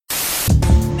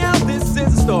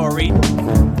story. I'm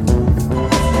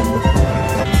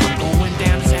going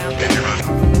downtown.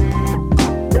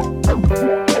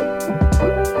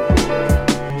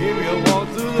 Give me a walk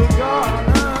through the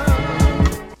garden.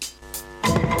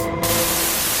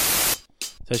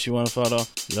 Says you want a photo?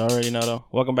 You already know though.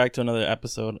 Welcome back to another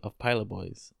episode of Pilot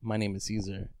Boys. My name is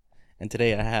Caesar, and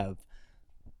today I have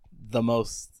the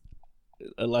most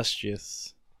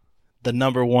illustrious, the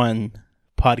number one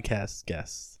podcast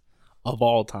guest of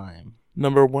all time.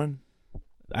 Number one.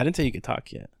 I didn't say you could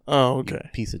talk yet. Oh, You okay.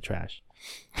 piece of trash.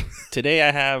 Today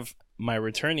I have my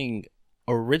returning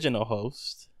original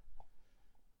host.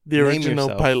 The Name original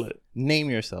yourself. pilot. Name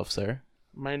yourself, sir.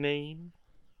 My name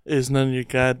is none of your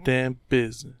goddamn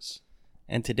business.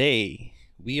 And today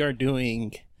we are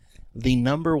doing the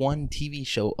number one TV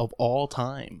show of all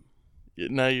time.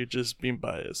 Now you're just being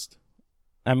biased.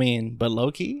 I mean, but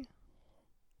low-key,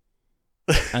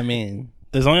 I mean,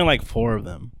 there's only like 4 of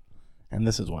them, and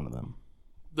this is one of them.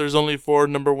 There's only 4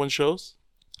 number one shows?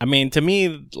 I mean, to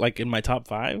me, like in my top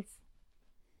 5,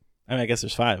 I mean, I guess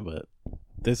there's 5, but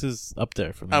this is up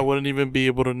there for me. I wouldn't even be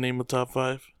able to name a top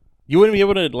 5. You wouldn't be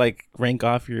able to like rank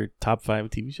off your top 5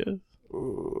 TV shows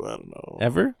Ooh, I don't know.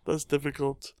 ever? That's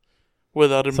difficult.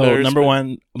 Without So embarrassment. number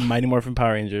 1, Mighty Morphin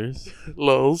Power Rangers,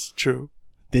 Lols, true.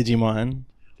 Digimon,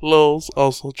 Lols,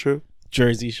 also true.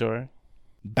 Jersey Shore,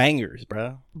 bangers,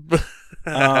 bro.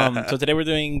 So today we're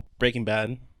doing Breaking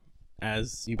Bad,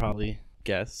 as you probably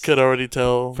guessed. Could already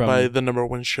tell From- by the number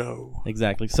one show.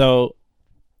 Exactly. So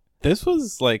this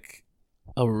was like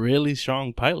a really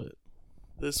strong pilot.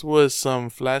 This was some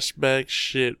flashback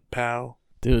shit, pal.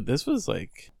 Dude, this was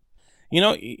like, you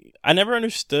know, I never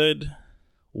understood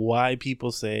why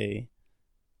people say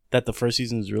that the first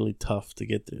season is really tough to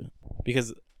get through.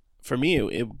 Because for me,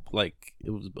 it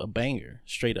was a banger,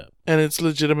 straight up. And it's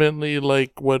legitimately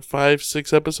like, what,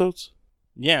 5-6 episodes?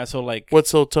 Yeah, so like,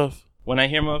 What's so tough? when I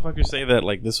hear motherfuckers say that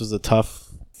like this was a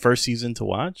tough first season to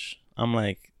watch, I'm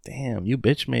like, damn, you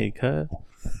bitch made cut.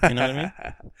 You know what I mean?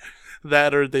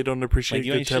 That or they don't appreciate Like,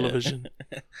 you good ain't shit. television.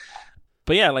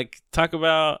 But yeah, like talk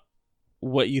about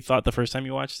what you thought the first time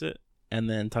you watched it, and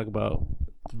then talk about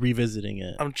revisiting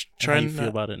it. I'm and how trying you feel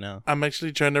about it now. I'm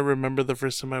actually trying to remember the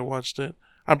first time I watched it.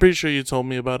 I'm pretty sure you told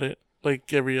me about it,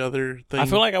 like every other thing. I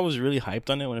feel like I was really hyped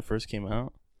on it when it first came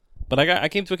out, but I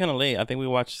came to it kind of late. I think we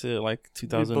watched it like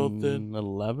both did.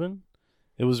 2011.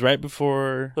 It was right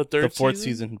before The third 4th season?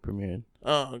 season premiered.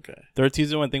 Oh, okay. 3rd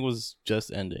season I think was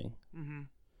just ending, Mm-hmm.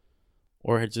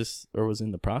 or was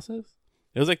in the process.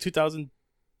 It was like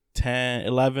 2010,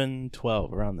 11,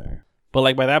 12, around there. But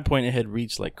like by that point, it had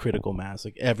reached like critical mass.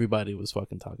 Like everybody was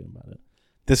fucking talking about it.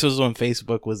 This was when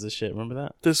Facebook was the shit. Remember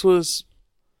that? This was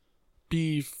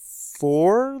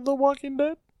before The Walking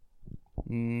Dead?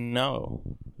 No,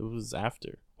 it was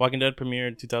after. Walking Dead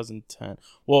premiered 2010.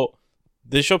 Well,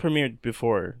 this show premiered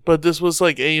before, But this was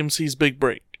like AMC's big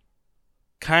break.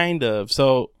 kind of.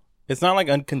 So it's not like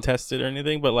uncontested or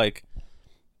anything, but like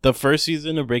the first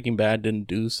season of Breaking Bad didn't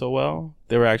do so well.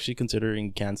 They were actually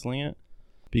considering canceling it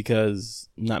because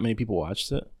not many people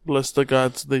watched it. Bless the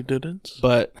gods they didn't.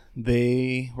 But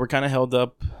they were kind of held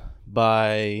up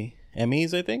by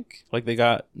Emmys, I think. Like they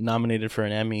got nominated for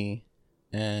an Emmy,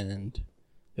 and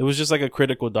it was just like a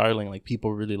critical darling. Like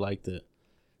people really liked it.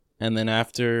 And then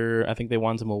after I think they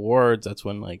won some awards, that's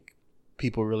when like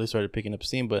people really started picking up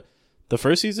steam. But the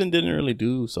first season didn't really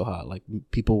do so hot. Like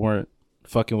people weren't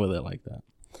fucking with it like that.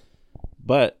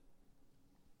 But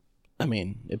I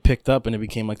mean, it picked up and it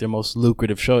became like their most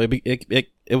lucrative show. It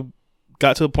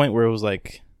got to a point where it was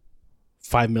like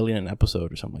 $5 million an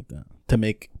episode or something like that to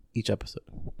make each episode.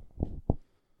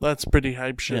 That's pretty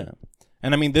hype shit. Yeah.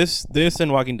 And I mean, this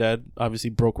and Walking Dead obviously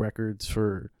broke records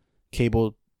for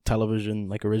cable television,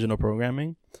 like original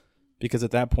programming, because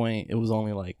at that point it was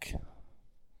only like,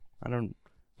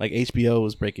 HBO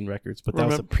was breaking records, but that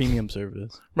was a premium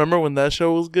service. Remember when that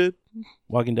show was good?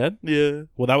 Walking Dead? Yeah.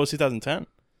 Well, that was 2010.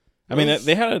 I mean,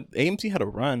 they had AMC had a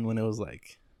run when it was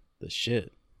like the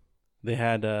shit. They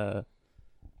had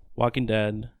Walking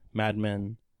Dead, Mad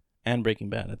Men, and Breaking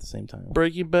Bad at the same time.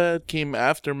 Breaking Bad came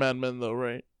after Mad Men, though,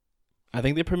 right? I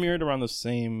think they premiered around the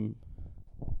same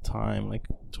time, like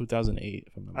 2008.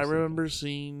 If I'm not I mistaken. remember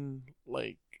seeing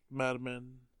like Mad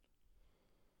Men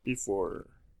before.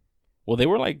 Well,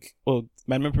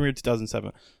 Mad Men premiered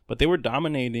 2007, but they were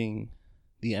dominating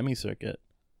the Emmy circuit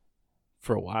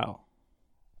for a while.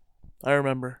 I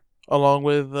remember, along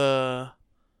with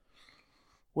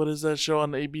what is that show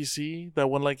on ABC that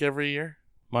won like every year?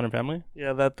 Modern Family?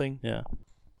 Yeah, that thing. Yeah.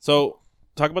 So,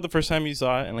 talk about the first time you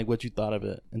saw it and like what you thought of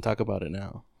it, and talk about it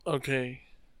now. Okay,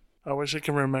 I wish I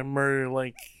can remember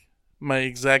like my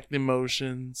exact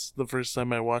emotions the first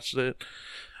time I watched it,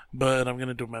 but I'm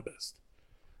gonna do my best.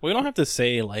 We don't have to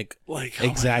say like Oh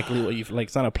exactly what you like.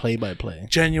 It's not a play by play.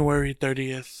 January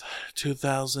 30th,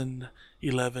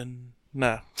 2011.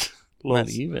 Nah, Not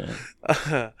even.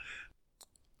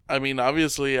 I mean,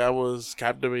 obviously, I was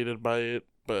captivated by it,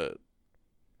 but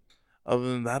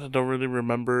other than that, I don't really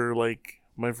remember like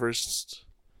my first.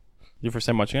 Your first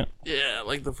time watching it? Yeah,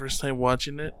 like the first time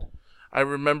watching it. I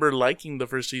remember liking the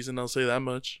first season. I'll say that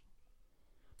much.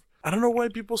 I don't know why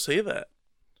people say that.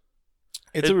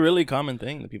 It's a really common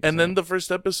thing that people. And say. then the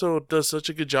first episode does such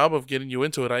a good job of getting you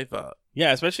into it. I thought.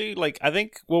 Yeah, especially like I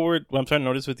think what I'm trying to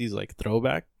notice with these like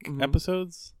throwback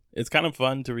episodes, it's kind of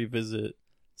fun to revisit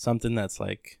something that's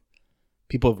like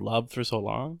people have loved for so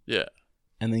long. Yeah.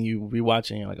 And then you rewatch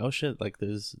it and you're like, oh shit, like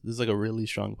this is like a really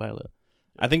strong pilot.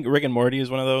 I think Rick and Morty is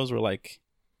one of those where like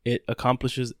it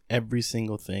accomplishes every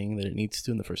single thing that it needs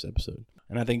to in the first episode.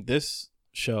 And I think this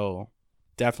show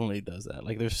definitely does that.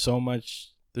 Like there's so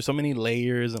many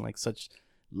layers and like such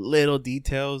little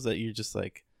details that you're just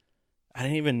like, I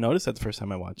didn't even notice that the first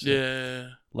time I watched it.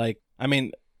 Yeah. Like, I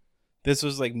mean, this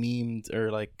was like memed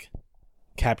or like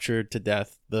captured to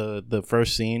death. The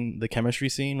first scene, the chemistry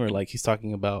scene where like he's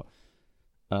talking about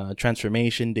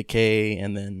transformation, decay,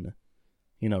 and then,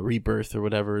 you know, rebirth or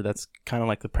whatever. That's kind of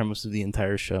like the premise of the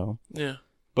entire show. Yeah.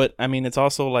 But I mean, it's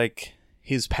also like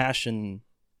his passion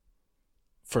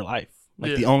for life.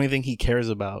 Like the only thing he cares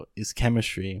about is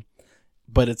chemistry.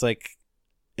 But it's like,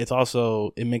 it's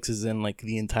also, it mixes in like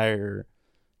the entire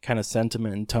kind of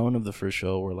sentiment and tone of the first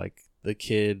show where like the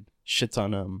kid shits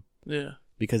on him. Yeah.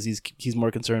 Because he's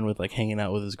more concerned with like hanging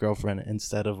out with his girlfriend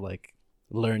instead of like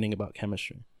learning about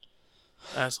chemistry.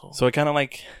 Asshole. So it kind of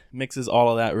like mixes all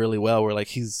of that really well where like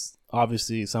he's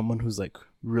obviously someone who's like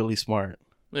really smart.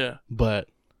 Yeah. But,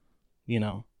 you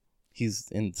know, he's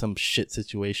in some shit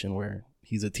situation where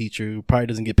he's a teacher who probably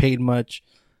doesn't get paid much.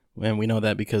 And we know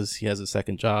that because he has a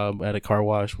second job at a car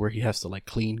wash where he has to like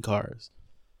clean cars.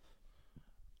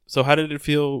 So how did it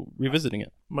feel revisiting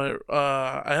it?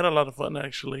 I had a lot of fun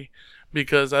actually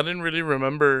because I didn't really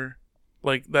remember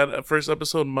like that first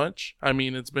episode much. I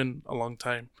mean, it's been a long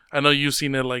time. I know you've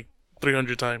seen it like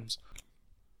 300 times,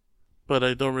 but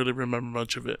I don't really remember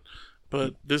much of it.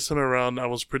 But this time around, I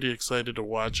was pretty excited to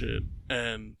watch it,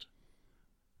 and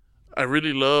I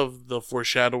really love the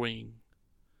foreshadowing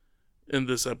in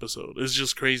this episode. It's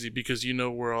just crazy because you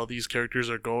know where all these characters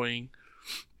are going,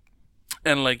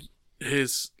 and like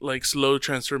his like slow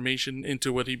transformation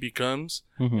into what he becomes,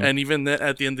 and even then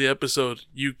at the end of the episode,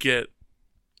 you get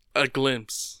a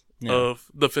glimpse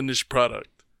of the finished product.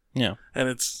 Yeah. And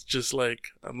it's just like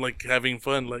I'm like having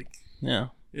fun, like yeah.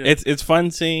 It's fun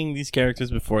seeing these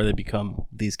characters before they become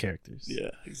these characters. Yeah,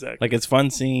 exactly. Like it's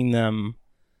fun seeing them,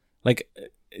 like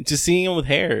just seeing him with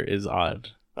hair is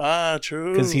odd. Ah,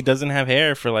 true. Because he doesn't have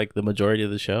hair for like the majority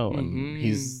of the show, and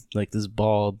he's like this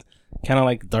bald, kind of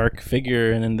like dark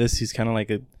figure, and in this he's kind of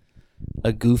like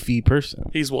a goofy person.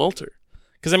 He's Walter.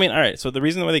 Because I mean, all right. So the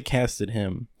reason why they casted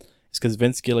him is because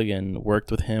Vince Gilligan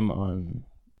worked with him on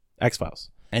X-Files.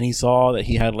 And he saw that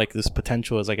he had like this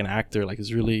potential as like an actor, like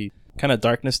his really kind of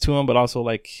darkness to him, but also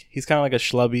like he's kind of like a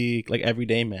schlubby, like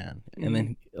everyday man. And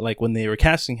then like when they were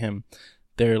casting him,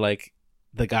 they're like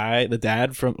the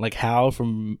dad from like Hal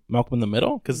from Malcolm in the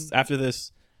Middle. Because after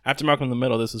Malcolm in the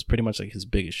Middle, this was pretty much like his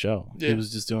biggest show. Yeah. He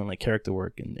was just doing like character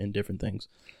work and different things.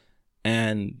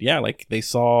 And yeah, like they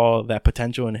saw that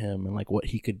potential in him and like what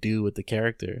he could do with the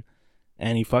character.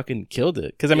 And he fucking killed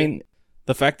it. Because I mean,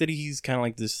 the fact that he's kind of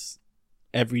like this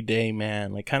everyday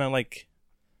man, like kind of like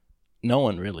no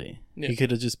one really. He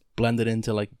could have just blended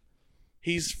into like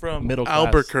he's from middle class.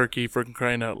 Albuquerque, for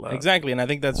crying out loud. Exactly, and I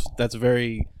think that's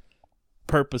very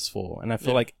purposeful, and I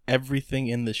feel like everything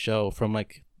in the show, from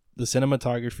like the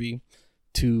cinematography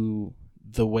to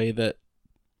the way that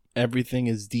everything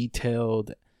is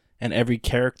detailed and every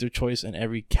character choice and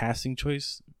every casting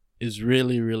choice is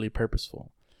really, really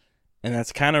purposeful. And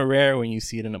that's kind of rare when you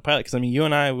see it in a pilot. Because, I mean, you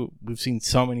and I, we've seen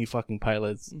so many fucking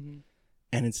pilots,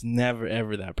 and it's never,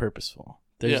 ever that purposeful.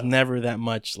 There's never that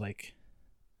much, like,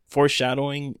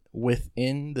 foreshadowing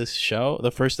within this show,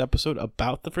 the first episode,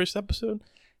 about the first episode,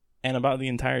 and about the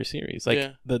entire series.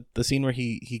 Like, the scene where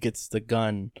he gets the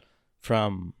gun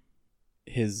from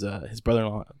his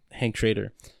brother-in-law, Hank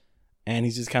Schrader, and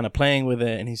he's just kind of playing with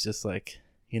it, and he's just like,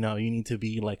 you know, you need to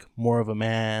be, like, more of a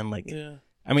man, like... Yeah.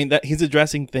 I mean, that he's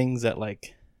addressing things that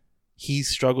like he's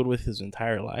struggled with his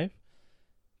entire life,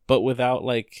 but without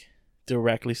like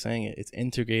directly saying it. It's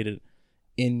integrated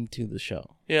into the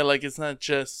show. Yeah, like it's not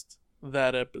just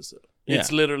that episode. Yeah.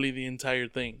 It's literally the entire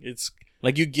thing. It's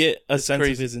like you get a sense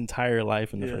of his entire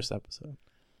life in the first episode.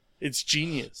 it's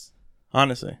genius.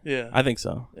 Honestly, Yeah. I think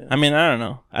so. Yeah. I mean, I don't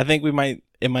know. I think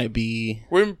it might be.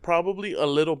 We're probably a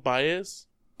little biased,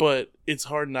 but it's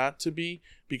hard not to be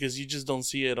because you just don't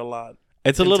see it a lot.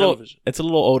 It's a in little. television. It's a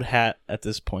little old hat at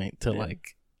this point to Yeah.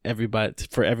 like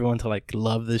for everyone to like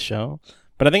love this show.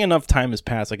 But I think enough time has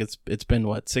passed. Like it's been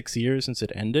what 6 years since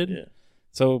it ended. Yeah.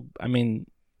 So I mean,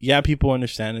 yeah, people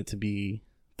understand it to be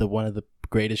one of the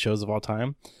greatest shows of all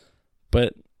time.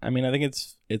 But I mean, I think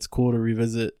it's cool to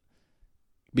revisit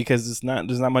because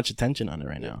there's not much attention on it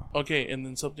right now. Okay, and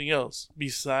then something else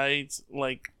besides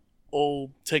like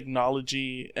old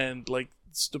technology and like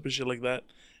stupid shit like that,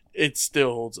 it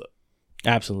still holds up.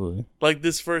 Absolutely. Like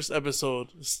this first episode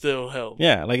still held.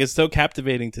 Yeah, like it's so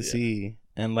captivating to Yeah. see,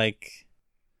 and like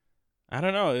I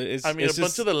don't know. It's I mean, it's a bunch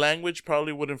just, of the language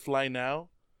probably wouldn't fly now.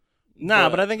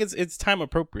 but I think it's time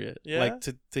appropriate. Yeah? Like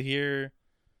to hear.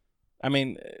 I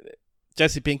mean,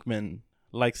 Jesse Pinkman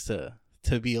likes to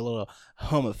be a little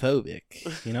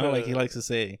homophobic. You know, like he likes to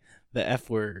say the F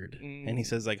word, and he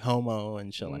says like homo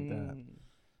and shit like that. Mm.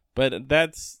 But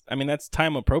that's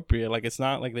time appropriate. Like it's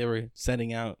not like they were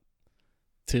setting out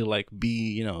to like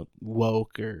be, you know,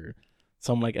 woke or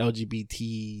some like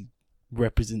LGBT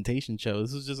representation show.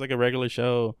 This is just like a regular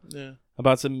show Yeah.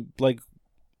 about some like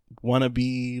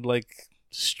wannabe like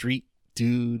street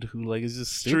dude who like is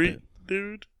just stupid. Street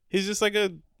dude? He's just like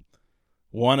a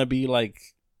wannabe like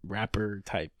rapper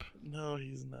type. No,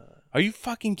 he's not. Are you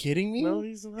fucking kidding me? No,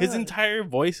 he's not. His entire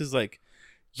voice is like,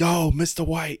 "Yo, Mr.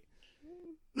 White."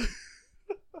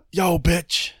 Yo,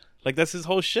 bitch. Like that's his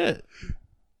whole shit.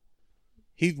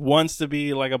 He wants to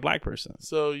be like a black person.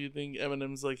 So you think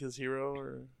Eminem's like his hero,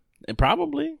 or And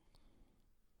probably.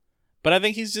 But I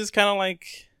think he's just kind of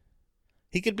like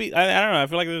he could be I don't know. I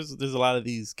feel like there's a lot of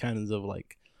these kinds of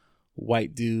like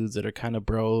white dudes that are kind of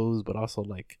bros but also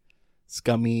like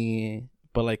scummy,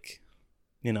 but like,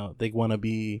 you know, they want to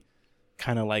be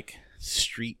kind of like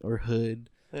street or hood.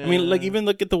 I mean, like even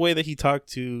look at the way that he talked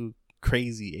to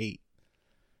Crazy 8.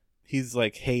 He's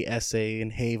like, "Hey, essay,"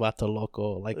 and "Hey, vato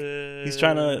loco." Like he's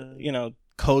trying to, you know,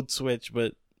 code switch,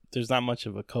 but there's not much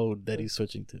of a code that he's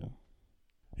switching to.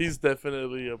 He's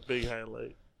definitely a big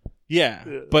highlight. Yeah,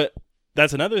 Yeah. but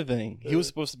that's another thing. He Yeah. was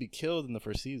supposed to be killed in the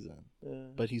first season, Yeah.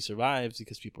 but he survives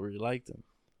because people really liked him.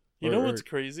 You know what's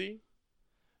crazy?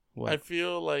 What? I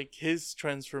feel like his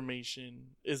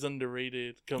transformation is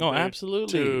underrated. No, compared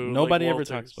absolutely. to, Nobody like, ever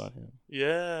talks Walter's. about him.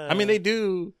 Yeah. I mean, they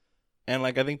do, and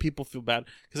like I think people feel bad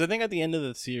because I think at the end of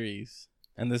the series,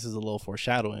 and this is a little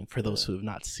foreshadowing for those who have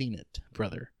not seen it,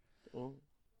 brother. Oh.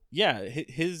 Yeah,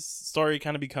 his story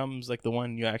kind of becomes like the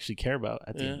one you actually care about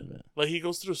at the Yeah. end of it. Like he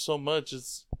goes through so much.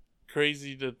 It's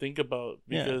crazy to think about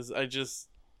Yeah. because I just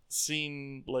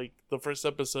seen like the first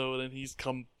episode and he's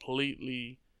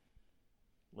completely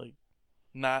like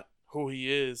not who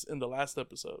he is in the last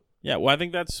episode. Yeah, well, I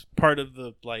think that's part of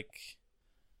the like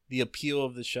the appeal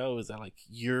of the show is that like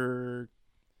you're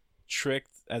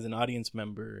tricked as an audience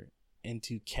member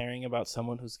into caring about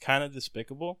someone who's kind of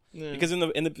despicable. Yeah. Because in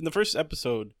the first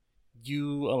episode,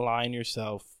 you align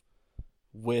yourself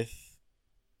with,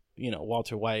 you know,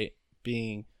 Walter White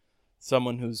being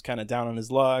someone who's kind of down on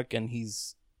his luck and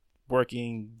he's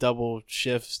working double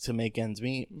shifts to make ends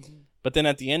meet. Mhm. But then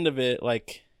at the end of it,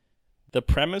 like the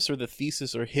premise or the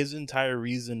thesis or his entire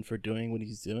reason for doing what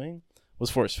he's doing was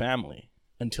for his family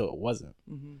until it wasn't.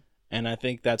 Mhm. And I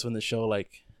think that's when the show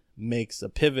like makes a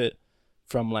pivot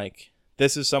from like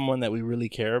this is someone that we really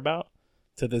care about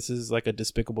to this is like a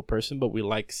despicable person, but we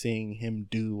like seeing him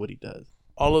do what he does.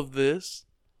 All of this,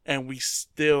 and we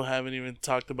still haven't even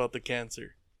talked about the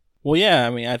cancer. Well, yeah, I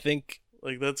mean, I think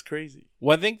That's crazy.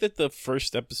 I think that the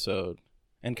first episode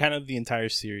and kind of the entire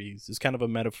series is kind of a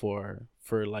metaphor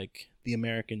for like the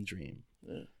American dream.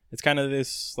 Yeah. It's kind of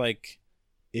this like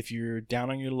if you're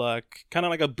down on your luck, kind of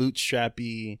like a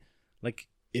bootstrappy, like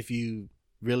if you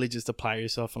really just apply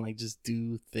yourself and like just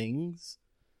do things,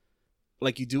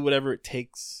 like you do whatever it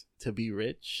takes to be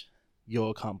rich, you'll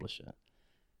accomplish it.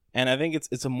 And I think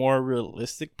it's a more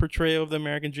realistic portrayal of the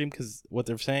American dream because what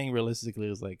they're saying realistically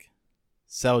is like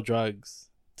sell drugs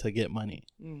to get money.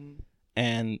 Mhm.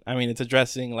 And I mean, it's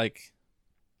addressing like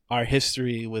our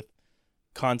history with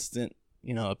constant,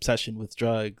 you know, obsession with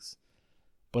drugs,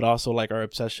 but also like our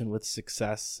obsession with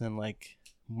success and like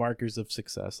markers of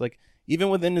success. Like even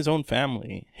within his own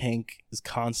family, Hank is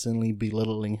constantly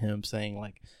belittling him, saying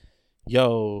like,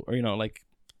 yo, or, you know, like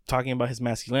talking about his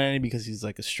masculinity because he's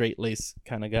like a straight lace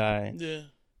kind of guy. Yeah.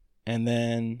 And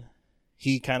then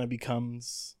he kind of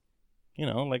becomes, you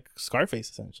know, like Scarface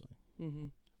essentially, Mm-hmm.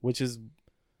 which is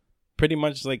pretty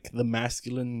much like the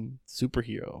masculine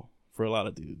superhero for a lot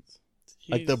of dudes,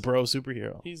 like the bro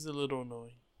superhero. He's a little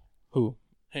annoying. Who?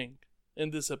 Hank,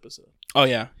 in this episode. Oh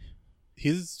yeah,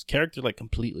 his character like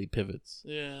completely pivots.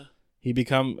 Yeah. He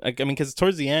become like, I mean, because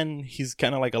towards the end he's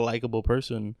kind of like a likable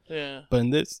person, Yeah. but in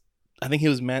this, I think he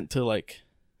was meant to like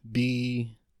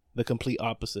be the complete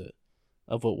opposite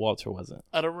of what Walter wasn't.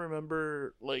 I don't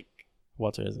remember like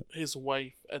Walter isn't. his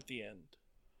wife at the end.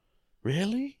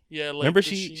 Really? Yeah. Like, Remember,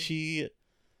 did she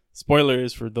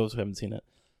spoilers for those who haven't seen it.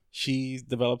 She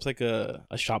develops like a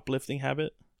shoplifting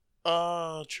habit,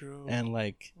 Oh, true. and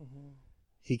like Mhm.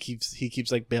 he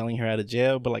keeps like bailing her out of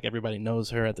jail, but like everybody knows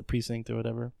her at the precinct or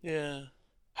whatever. Yeah.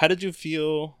 How did you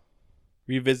feel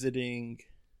revisiting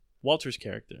Walter's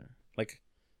character? Like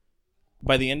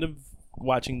by the end of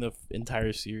watching the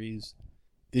entire series,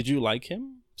 did you like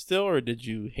him still, or did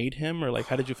you hate him, or like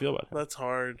how did you feel about him? That's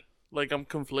hard. Like, I'm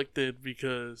conflicted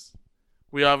because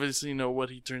we obviously know what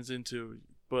he turns into,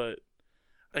 but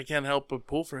I can't help but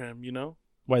pull for him, you know?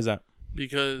 Why is that?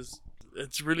 Because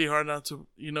it's really hard not to,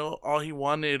 you know, all he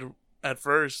wanted at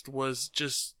first was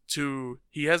just to,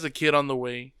 he has a kid on the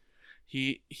way.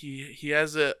 He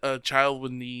has a child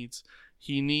with needs.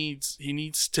 He needs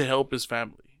to help his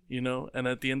family, you know? And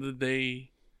at the end of the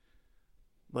day,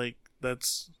 like,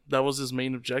 that was his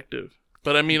main objective.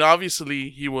 But I mean, obviously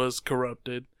he was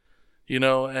corrupted, you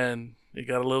know, and it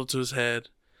got a little to his head,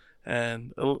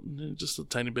 and just a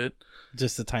tiny bit.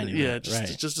 Just a tiny Yeah, bit,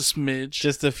 right? just a smidge.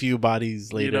 Just a few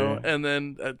bodies later. You know, and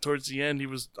then towards the end, he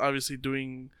was obviously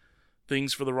doing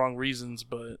things for the wrong reasons,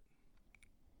 but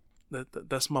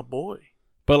that's my boy.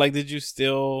 But like, did you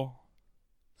still?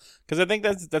 Because I think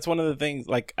that's one of the things.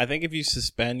 Like, I think if you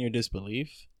suspend your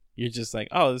disbelief, you're just like,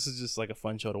 oh, this is just like a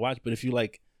fun show to watch. But if you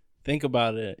like think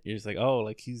about it, you're just like, oh,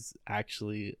 like he's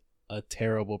actually a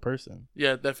terrible person.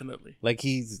 Yeah, definitely. Like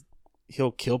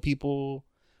he'll kill people.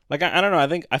 Like I don't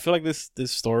know. I feel like this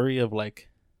story of like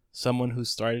someone who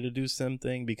started to do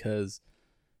something because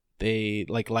they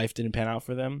like life didn't pan out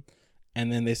for them,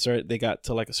 and then they got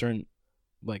to like a certain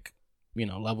like, you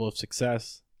know, level of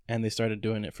success, and they started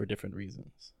doing it for different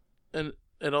reasons. And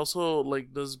it also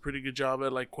like does a pretty good job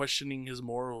at like questioning his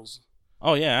morals.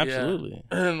 Oh yeah, absolutely.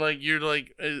 Yeah. And like you're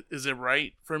like, is it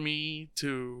right for me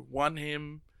to want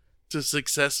him to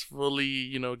successfully,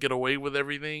 you know, get away with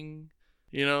everything,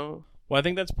 you know? Well, I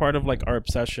think that's part of like our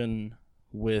obsession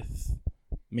with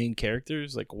main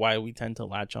characters, like why we tend to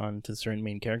latch on to certain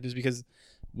main characters, because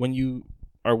when you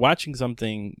are watching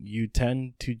something, you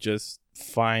tend to just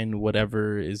find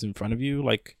whatever is in front of you.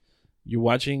 Like you're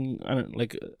watching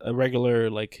like a regular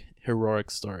like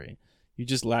heroic story. You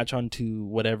just latch on to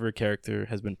whatever character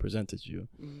has been presented to you.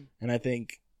 Mm-hmm. And I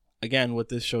think, again, what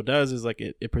this show does is like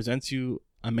it presents you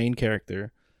a main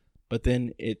character, but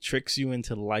then it tricks you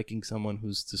into liking someone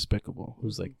who's despicable,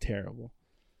 who's like terrible.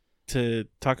 To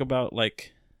talk about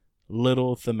like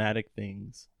little thematic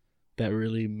things that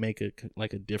really make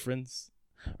a difference,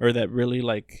 or that really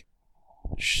like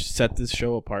set this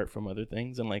show apart from other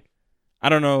things. And like, I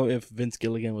don't know if Vince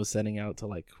Gilligan was setting out to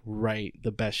like write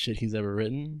the best shit he's ever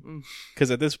written,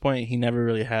 because at this point he never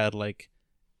really had like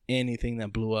anything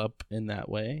that blew up in that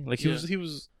way. Like he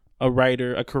was a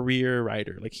writer, a career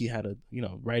writer. Like he had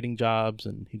writing jobs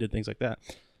and he did things like that.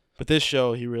 But this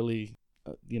show, he really,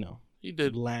 he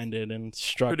did landed and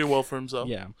struck pretty well for himself.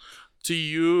 Yeah. To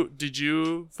you, did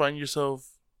you find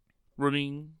yourself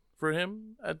rooting for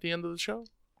him at the end of the show?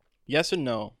 Yes and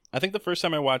no. I think the first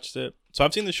time I watched it, so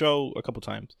I've seen the show a couple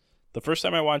times. The first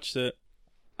time I watched it,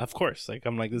 of course, like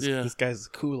I'm like, this guy's the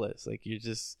coolest. Like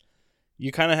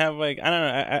you kind of have like, I don't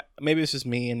know, maybe it's just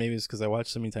me, and maybe it's because I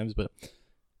watched so many times, but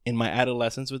in my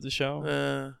adolescence with the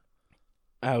show,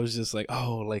 I was just like,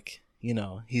 oh, like,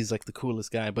 he's like the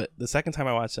coolest guy. But the second time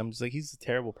I watched him, I'm just like, he's a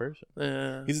terrible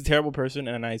person. He's a terrible person,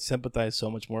 and I sympathize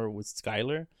so much more with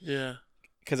Skylar. Yeah.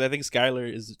 Because I think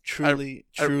Skylar is truly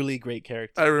great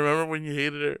character. I remember when you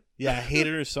hated her. Yeah, I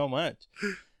hated her so much.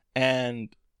 And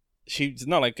she's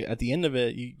not like, at the end of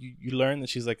it, you learn that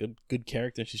she's like a good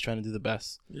character and she's trying to do the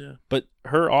best. Yeah. But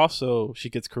her also,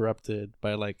 she gets corrupted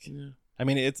by like, I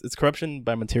mean, it's corruption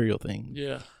by material things.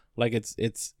 Yeah. Like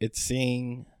it's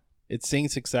seeing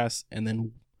success and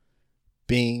then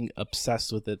being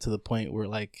obsessed with it to the point where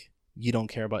like you don't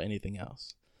care about anything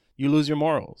else. You lose your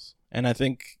morals. And I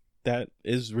think that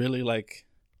is really like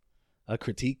a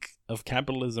critique of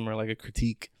capitalism, or like a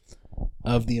critique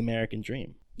of the American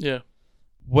dream. Yeah.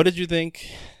 What did you think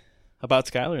about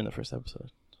Skylar in the first episode?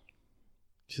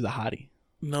 She's a hottie.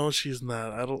 No, she's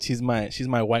not. I don't. She's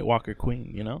my White Walker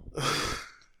queen,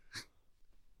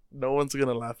 No one's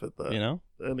gonna laugh at that.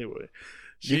 Anyway,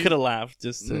 you could have laughed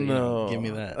just to give me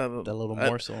that little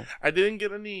morsel. I didn't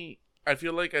get any. I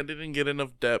feel like I didn't get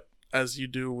enough depth as you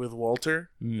do with Walter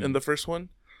in the first one.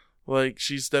 Like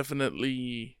she's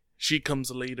definitely she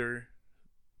comes later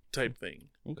type thing.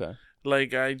 Okay.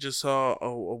 Like I just saw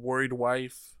a worried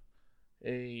wife,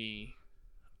 a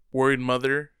worried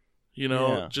mother,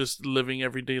 Yeah. just living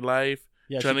everyday life,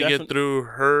 Yeah, trying to get through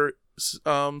her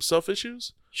self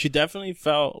issues. She definitely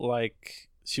felt like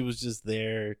she was just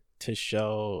there to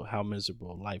show how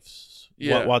miserable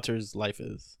Walter's life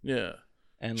is. Yeah.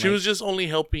 And She like, was just only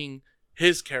helping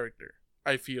his character,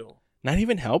 I feel. not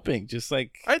even helping, just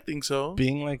like I think so.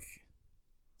 being like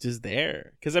just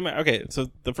there. Because I mean, okay,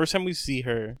 so the first time we see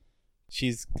her,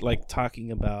 she's like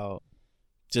talking about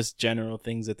just general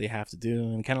things that they have to do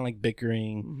and kind of like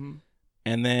bickering. Mm-hmm.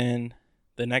 And then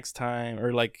the next time,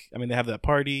 or like, I mean, they have that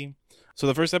party. So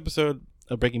the first episode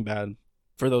of Breaking Bad,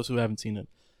 for those who haven't seen it,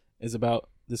 is about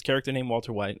this character named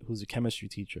Walter White, who's a chemistry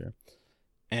teacher.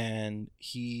 And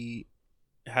he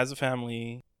has a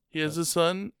family. He has a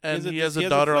son and he has a he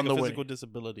daughter like on the way. physical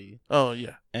disability. Oh,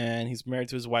 yeah. And he's married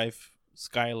to his wife,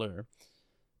 Skylar.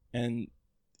 And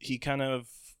he kind of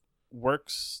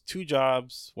works 2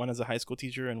 jobs, one as a high school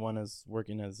teacher and one as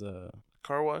working as a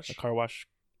Car wash car wash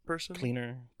person.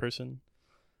 cleaner person.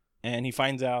 And he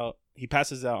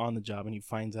passes out on the job and he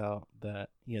finds out that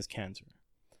he has cancer.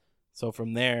 So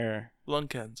from there, Lung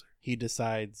cancer. he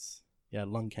decides,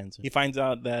 lung cancer. He finds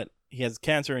out that he has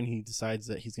cancer and he decides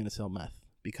that he's going to sell meth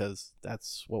because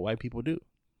that's what white people do.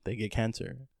 They get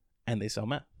cancer and they sell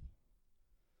meth.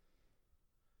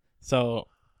 So,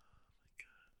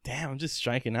 damn, I'm just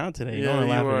striking out today. You don't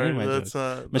laugh at any of my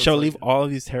jokes. Michelle, leave all of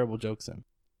these terrible jokes in.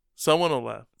 Someone will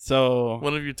laugh. So,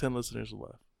 One of your 10 listeners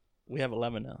will we have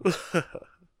 11 now. laugh.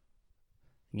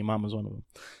 Your mom was one of them.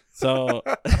 So,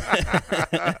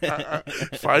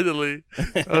 Finally.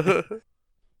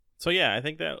 so yeah, I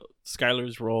think that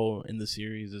Skylar's role in the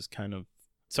series is kind of,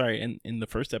 in the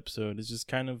first episode is just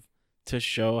kind of to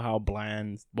show how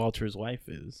bland Walter's wife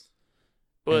is.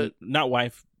 But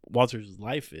Walter's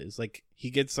life is. Like, he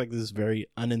gets like this very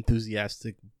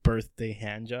unenthusiastic birthday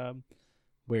hand job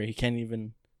where he can't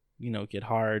even, get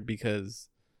hard because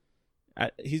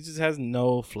he just has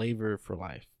no flavor for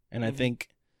life. And I think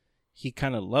he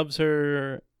kind of loves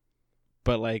her,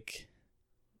 but like,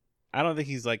 I don't think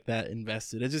he's like that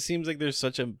invested. It just seems like there's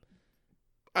such a,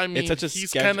 it's such a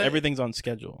schedule. Everything's on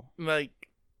schedule. Like,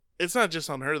 it's not just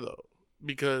on her though,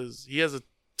 because he has a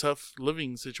tough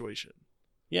living situation.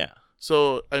 Yeah.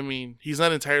 So, I mean, he's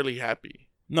not entirely happy.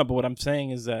 No, but what I'm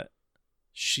saying is that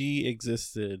she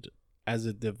existed as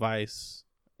a device,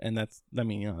 and that's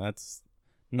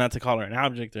not to call her an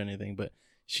object or anything, but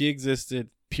she existed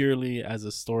purely as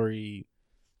a story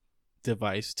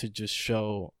device to just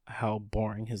show how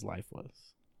boring his life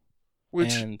was.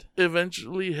 Which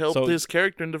eventually helped his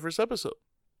character in the first episode.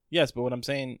 Yes, but what I'm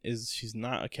saying is she's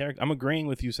not a character. I'm agreeing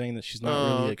with you saying that she's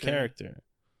not really a character.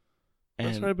 And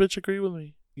that's right, bitch, agree with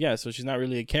me. Yeah, so she's not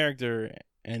really a character,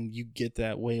 and you get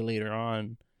that way later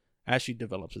on as she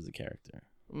develops as a character.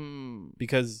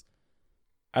 Because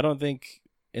I don't think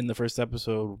in the first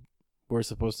episode we're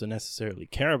supposed to necessarily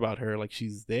care about her. Like,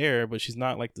 she's there, but she's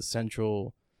not like the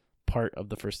central part of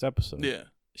the first episode. Yeah.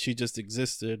 She just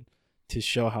existed to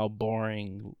show how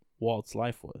boring Walt's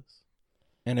life was.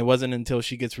 And it wasn't until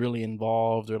she gets really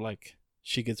involved or like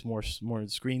she gets more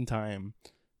screen time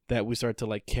that we start to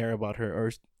like care about her,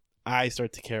 or I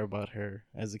start to care about her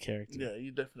as a character. Yeah,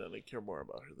 you definitely care more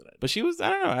about her than I do. But she was, I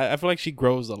don't know, I feel like she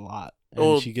grows a lot.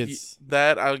 And she gets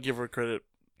that, I'll give her credit.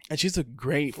 And she's a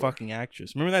great fucking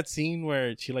actress. Remember that scene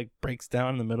where she like breaks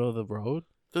down in the middle of the road?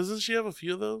 Doesn't she have a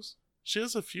few of those? She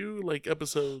has a few like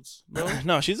episodes. No,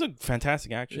 no, she's a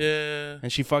fantastic actress. Yeah,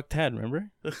 and she fucked Ted. Remember?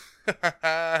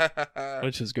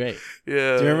 Which was great.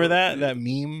 Yeah. Do you remember that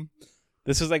meme?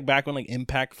 This was like back when like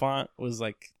impact font was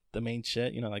like the main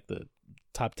shit. Like the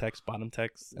top text, bottom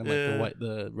text, and like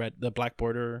the black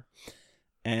border,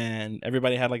 and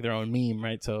everybody had like their own meme,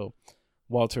 right? So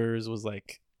Walter's was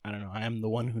like, I don't know, I am the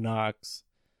one who knocks.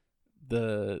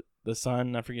 The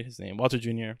son, I forget his name, Walter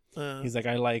Jr. He's like,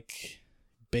 I like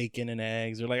bacon and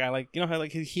eggs, or like I like, how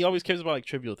like he always cares about like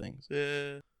trivial things.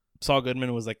 Yeah. Saul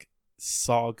Goodman was like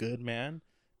Saul Goodman,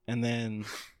 and then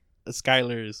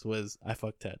Skylar's was I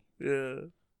fucked Ted. Yeah.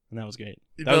 And that was great.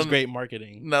 That was great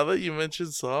marketing. Now that you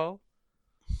mentioned Saul,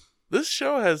 this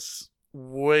show has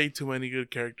way too many good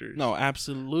characters. No,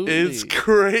 absolutely. It's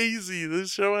crazy.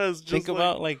 This show has just think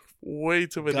about like way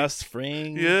too many. Gus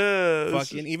Fring. Yeah.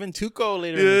 Fucking even Tuco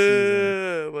later in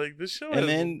the season. Like this show. And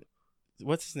then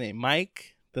what's his name?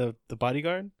 Mike, the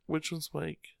bodyguard. Which one's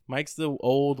Mike? Mike's the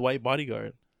old white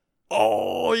bodyguard.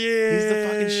 Oh yeah. He's the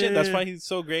fucking shit. That's why he's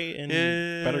so great in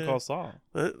Better Call Saul.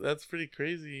 That's pretty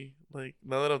crazy. Like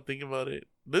now that I'm thinking about it,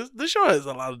 this show has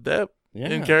a lot of depth.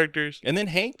 in characters. And then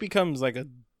Hank becomes like a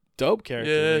dope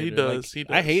character. Yeah, he later. does. Like, He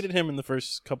does. I hated him in the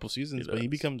first couple seasons, but he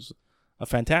does. becomes a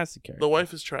fantastic character. The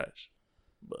wife is trash,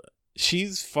 but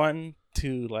She's fun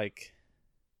to like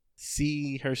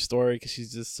see her story because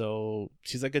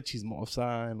she's like a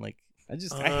chismosa and like I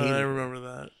hate I her. remember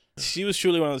that. She was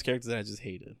truly one of those characters that I just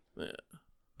hated. Yeah.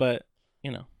 But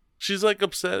you know, She's like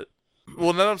upset.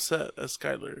 Well, not upset as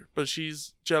Skylar, but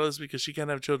she's jealous because she can't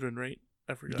have children, right?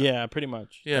 I forgot. yeah, pretty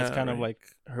much. Yeah, That's kind of right.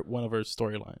 like one of her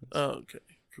storylines. Oh, okay.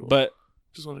 Cool. But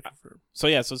just want to confirm. so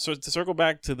yeah, so to circle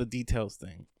back to the details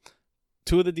thing,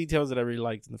 two of the details that I really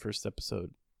liked in the first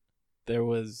episode, there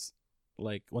was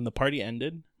like when the party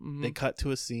ended, Mhm. they cut to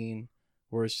a scene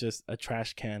where it's just a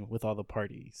trash can with all the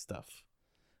party stuff,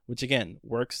 which again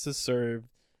works to serve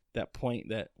that point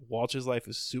that Walter's life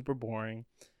is super boring,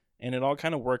 and it all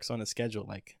kind of works on a schedule.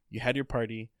 Like you had your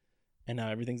party, and now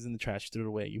everything's in the trash, you threw it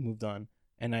away, you moved on,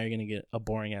 and now you're gonna get a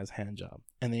boring ass hand job,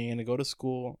 and then you're gonna go to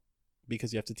school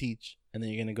because you have to teach, and then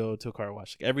you're gonna go to a car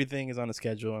wash. Like everything is on a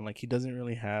schedule, and like he doesn't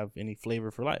really have any flavor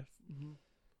for life. Mhm.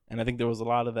 And I think there was a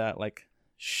lot of that, like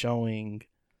showing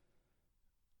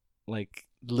like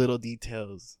little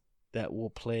details that will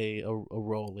play a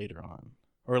role later on,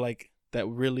 or like that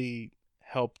really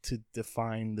help to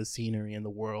define the scenery and the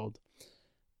world.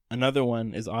 Another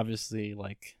one is obviously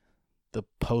like the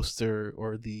poster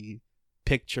or the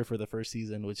picture for the first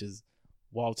season, which is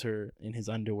Walter in his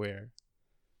underwear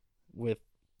with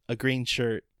a green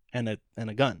shirt and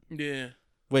a gun, Yeah.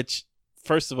 which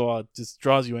first of all just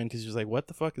draws you in because you're like, what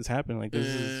the fuck is happening? Like this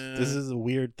Yeah. is a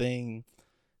weird thing,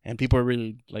 and people are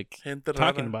really like Gente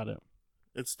talking rara. about it.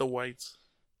 It's the whites.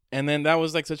 And then that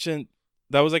was like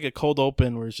a cold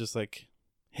open where it's just like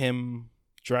him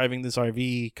driving this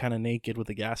RV kind of naked with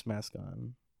a gas mask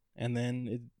on, and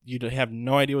then you have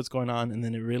no idea what's going on, and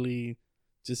then it really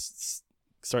just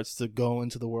starts to go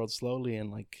into the world slowly,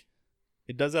 and like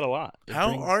it does that a lot.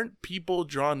 How aren't people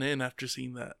drawn in after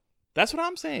seeing that? That's what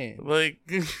I'm saying. Like,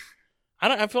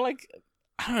 I feel like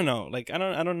I don't know. Like I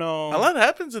don't know. a lot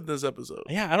happens in this episode.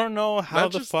 Yeah, I don't know how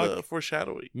Not the just fuck. the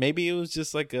foreshadowing. Maybe it was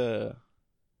just like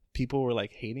people were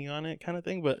like hating on it kind of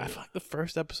thing, but I feel like the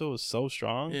first episode was so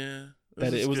strong Yeah.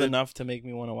 that This it is was good. enough to make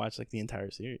me want to watch like the entire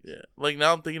series. Yeah. Like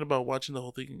now I'm thinking about watching the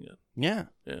whole thing again. Yeah.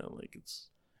 Yeah. Like it's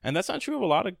And that's not true of a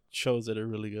lot of shows that are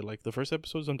really good. Like the first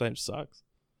episode sometimes sucks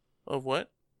of what?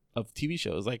 of TV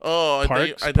shows. Like Oh, I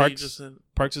Parks- thought you Parks- just said.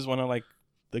 Parks is one of like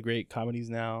the great comedies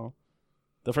now.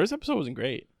 The first episode wasn't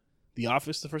great. The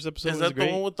Office, the first episode Is was that great.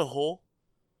 the one with the hole?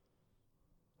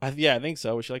 Yeah, I think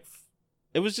so. Which like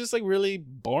it was just like really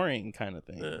boring kind of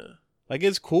thing. Yeah. Like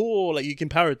it's cool, like you can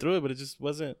power through it, but it just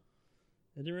wasn't.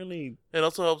 It didn't really. It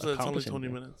also helps that it's only Accomplish 20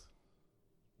 anything. minutes.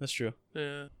 That's true.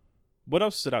 Yeah. What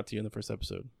else stood out to you in the first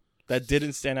episode that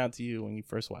didn't stand out to you when you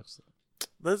first watched it?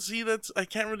 That's I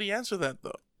can't really answer that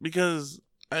though because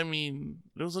I mean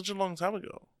it was such a long time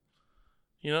ago.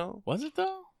 You know, Was it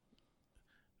though?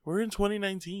 we're in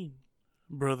 2019,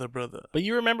 brother. But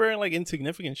you remember like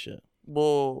insignificant shit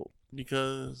Well,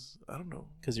 because I don't know,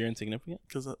 because you're insignificant.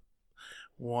 because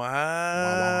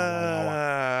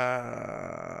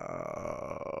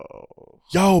wow,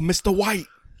 Yo, Mr. White,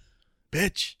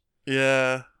 bitch.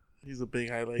 yeah, he's a big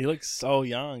highlight. He looks so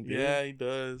young, dude. Yeah, he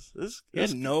does. He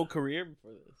had no career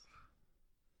before this.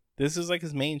 This is like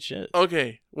his main shit.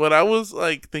 Okay, what I was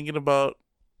like thinking about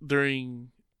during,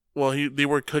 well, they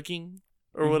were cooking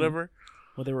or Mhm. whatever.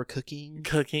 Well, they were cooking.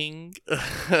 Cooking.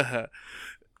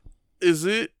 Is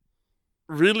it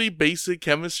really basic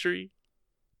chemistry?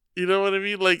 You know what I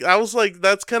mean? Like I was like,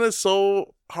 that's kind of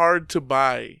so hard to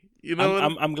buy. You know what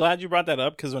I'm glad you brought that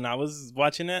up because when I was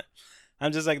watching it,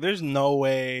 I'm just like, there's no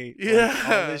way. like,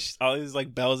 Yeah. all these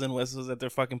like bells and whistles that they're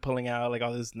fucking pulling out, like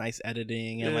all this nice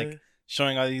editing and Yeah. like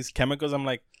showing all these chemicals. I'm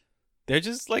like, they're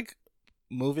just like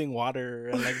moving water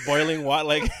and like boiling water,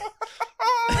 like.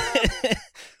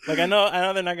 Like I know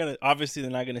they're not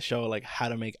gonna show like how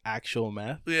to make actual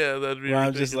meth. Yeah, that'd be. Where I'm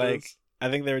ridiculous. just like, I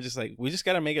think they were just like, we just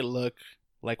gotta make it look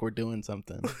like we're doing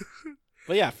something.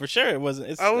 But yeah, for sure it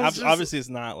wasn't. It's I was just- obviously it's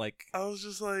not like. I was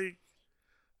just like,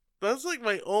 that's like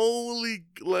my only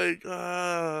like,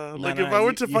 like no, if I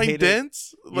were to you find hated-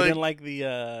 dents, You like, didn't like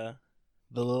the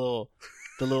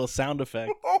little sound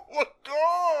effect. oh my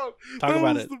god, Talk that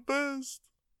about was it. the best.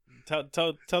 Tell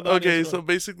the Okay, audience so what-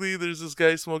 basically, there's this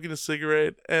guy smoking a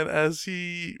cigarette, and as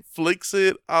he flicks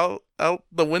it out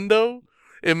the window,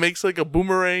 it makes like a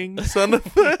boomerang sound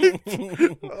effect.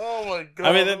 Oh my god!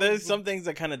 I mean, there's some things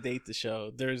that kind of date the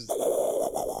show. There's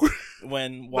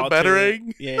when Walter,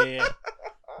 batarang? yeah.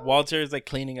 Walter is like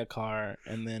cleaning a car,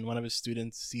 and then one of his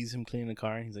students sees him cleaning the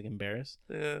car, and he's like embarrassed.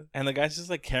 Yeah, And the guy's just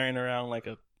like carrying around like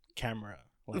a camera,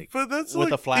 like but that's with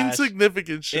like a flash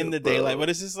insignificant shit in the bro. daylight. But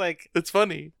it's just like It's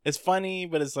funny. it's funny,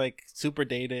 but it's like super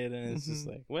dated, and it's just Mhm.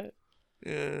 like what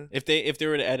Yeah. if they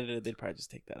were to edit it, they'd probably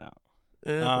just take that out.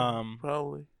 Yeah.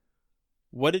 Probably.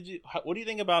 What do you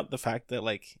think about the fact that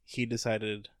like he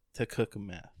decided to cook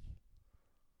meth?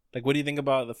 Like, what do you think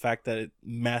about the fact that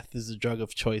meth is a drug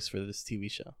of choice for this TV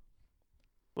show?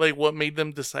 Like, what made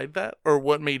them decide that, or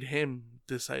what made him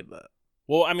decide that?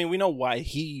 Well, I mean, we know why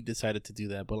he decided to do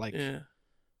that, but like, Yeah.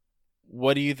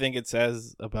 what do you think it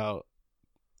says about,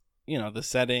 the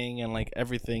setting and like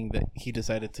everything that he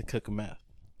decided to cook meth?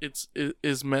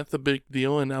 Is meth a big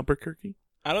deal in Albuquerque?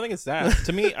 I don't think it's that.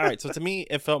 To me, all right. So to me,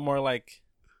 it felt more like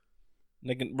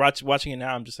watching it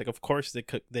now. I'm just like, of course they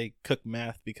cook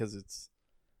meth because it's.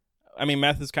 I mean,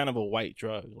 meth is kind of a white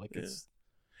drug. Like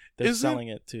they're selling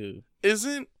it too.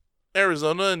 Isn't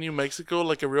Arizona and New Mexico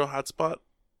like a real hotspot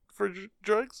for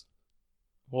drugs?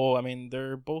 Well, I mean,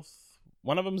 they're both.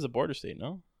 One of them is a border state,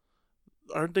 no?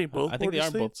 Aren't they both? I think they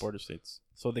are border both states? border states.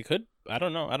 So they could. I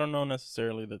don't know. I don't know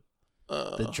necessarily the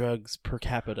drugs per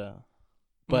capita,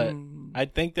 but I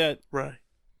think that right.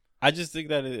 I just think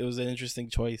that it was an interesting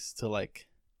choice to like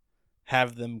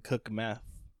have them cook meth.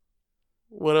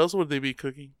 What else would they be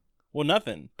cooking? Well,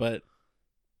 nothing, but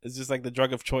it's just like the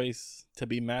drug of choice to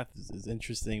be meth is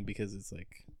interesting because it's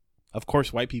like, of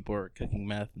course, white people are cooking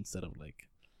meth instead of like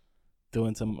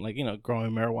doing some like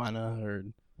growing marijuana or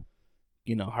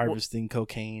harvesting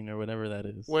cocaine or whatever that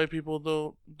is. White people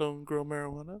don't grow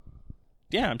marijuana?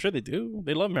 Yeah, I'm sure they do.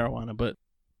 They love marijuana, but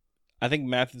I think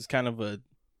meth is kind of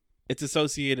it's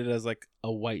associated as like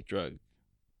a white drug,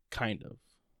 kind of,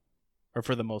 or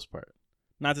for the most part.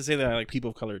 Not to say that like people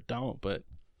of color don't, but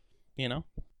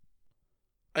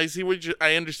I see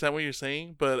I understand what you're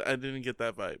saying, but I didn't get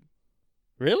that vibe.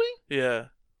 Really? Yeah.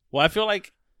 Well, I feel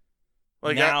like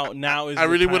now is I the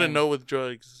really time. wouldn't know with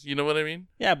drugs. You know what I mean?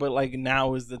 Yeah, but like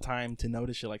now is the time to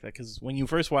notice shit like that because when you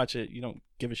first watch it, you don't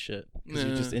give a shit because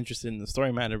you're just interested in the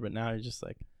story matter. But now you're just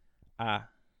like,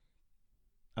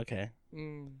 okay.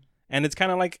 And it's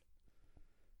kind of like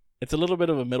it's a little bit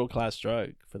of a middle class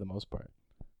drug for the most part,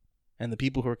 and the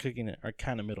people who are cooking it are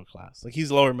kind of middle class. Like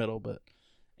he's lower middle, but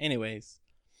anyways,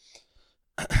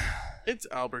 it's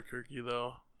Albuquerque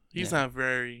though. He's Yeah. not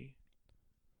very.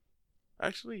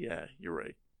 Actually, yeah, you're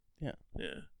right. Yeah.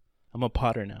 Yeah. I'm a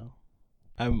Potter now.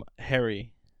 I'm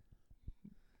Harry.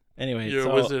 Anyway, You're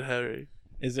so a Wizard Harry.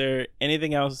 is there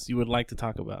anything else you would like to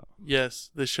talk about? Yes,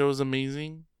 the show is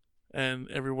amazing, and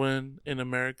everyone in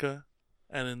America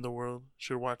and in the world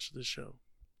should watch this show.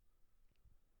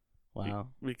 Wow.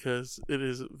 Because it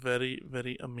is very,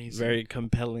 very amazing. Very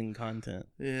compelling content.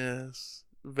 Yes.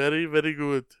 Very, very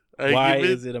good. Why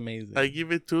is it amazing? I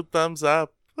give it 2 thumbs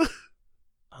up.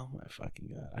 Oh my fucking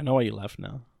god! I know why you left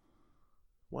now.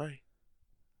 Why?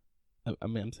 I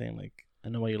mean, I'm saying like I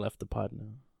know why you left the pod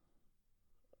now.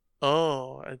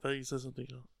 Oh, I thought you said something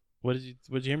else. What did you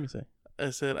hear me say?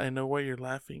 I said, I know why you're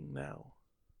laughing now.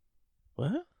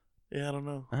 What? Yeah, I don't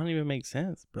know. I don't even make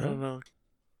sense, bro. I don't know.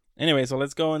 Anyway, so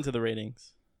let's go into the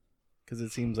ratings because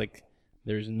it seems like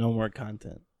there's no more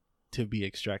content to be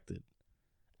extracted.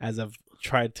 As I've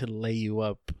tried to lay you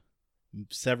up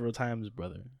several times,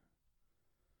 brother.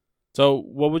 So,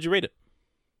 what would you rate it?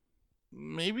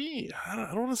 Maybe. I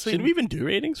don't want to say. Should we even do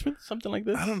ratings for something like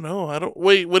this? I don't know.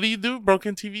 Wait, what do you do?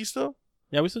 Broken TV still?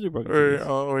 Yeah, we still do broken Or TVs.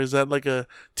 or is that like a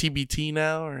TBT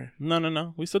now? Or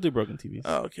No. We still do broken TVs.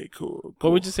 oh, okay, cool.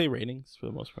 What would you say ratings for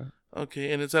the most part?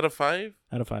 Okay, and it's out of 5?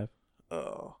 Out of 5.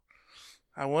 Oh,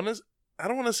 I don't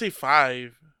want to say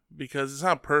 5 because it's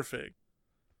not perfect.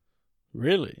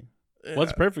 Really?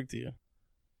 What's Yeah. perfect to you?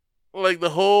 Like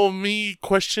the whole me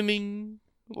questioning,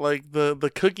 like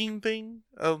the cooking thing.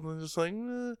 I'm just like,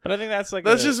 But I think that's like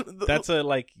that's a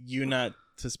like you not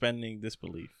suspending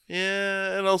disbelief.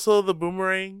 yeah, and also the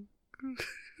boomerang.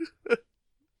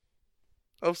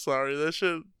 I'm sorry, that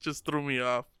shit just threw me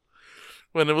off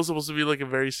when it was supposed to be like a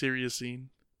very serious scene.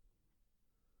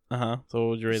 So what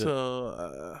would you rate it?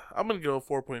 So I'm gonna go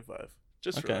 4.5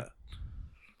 just for Okay. that.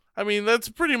 I mean, that's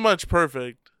pretty much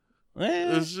perfect.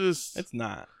 It's just It's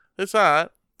not. it's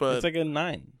not, but It's like a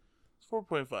 9.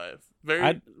 4.5.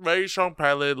 Very strong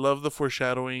pilot. Love the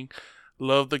foreshadowing.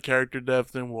 Love the character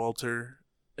depth in Walter.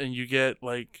 And you get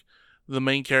like the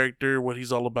main character, what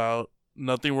he's all about.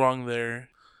 Nothing wrong there.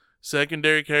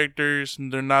 Secondary characters,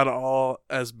 they're not all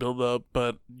as built up,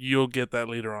 but you'll get that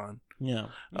later on. Yeah.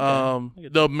 Okay. I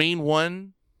get The main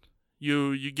one,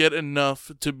 you get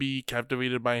enough to be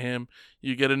captivated by him.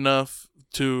 You get enough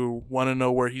to want to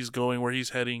know where he's going, where he's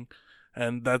heading,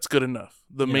 and that's good enough.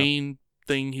 The Yeah. main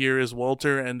thing here is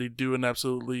Walter, and they do an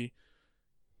absolutely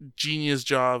genius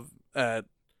job at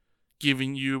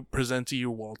present to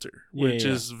you Walter, Yeah, which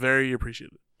yeah. is very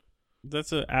appreciated.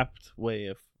 That's an apt way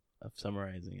of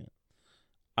summarizing it.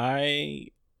 I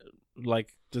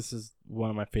like this is one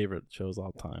of my favorite shows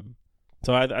all time.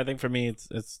 So I think for me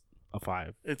it's a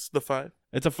 5. It's the 5.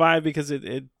 It's a 5 because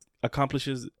it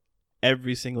accomplishes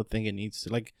every single thing it needs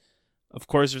to. Like, of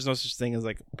course, there's no such thing as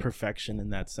like perfection in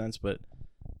that sense, but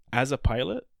as a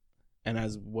pilot and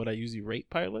as what I usually rate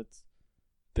pilots,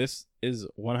 this is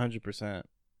 100%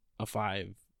 a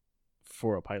 5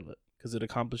 for a pilot because it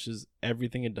accomplishes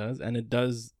everything it does, and it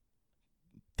does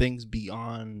things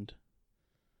beyond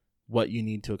what you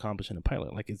need to accomplish in a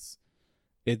pilot. Like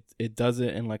it does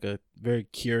it in like a very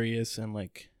curious and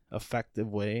like effective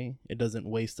way. It doesn't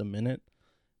waste a minute.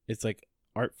 It's like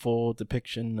artful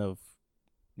depiction of,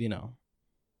 you know,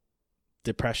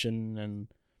 depression and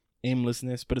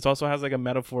aimlessness, but it also has like a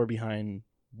metaphor behind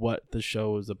what the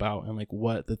show is about and like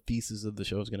what the thesis of the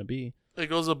show is going to be. It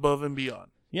goes above and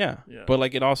beyond. Yeah. But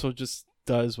like it also just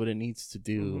does what it needs to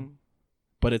do. Mm-hmm.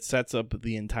 But it sets up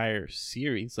the entire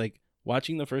series. Like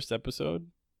watching the first episode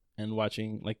and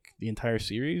watching like the entire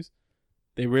series,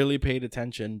 they really paid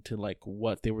attention to like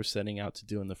what they were setting out to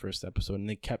do in the first episode, and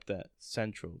they kept that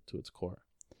central to its core.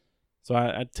 So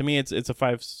I to me it's a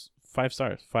 5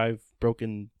 stars, 5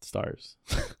 broken stars.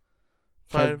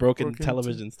 5 broken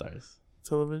television stars.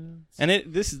 Television. And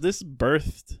this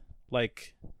birthed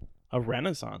like a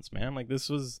renaissance, man. Like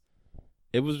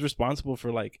it was responsible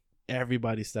for like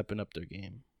everybody stepping up their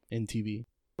game in TV.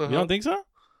 Uh-huh. You don't think so?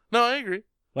 No, I agree.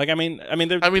 Like I mean,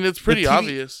 it's pretty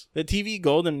obvious. The TV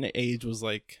golden age was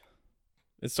like,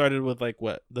 it started with like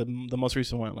what the most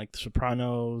recent one, like The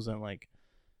Sopranos, and like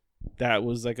that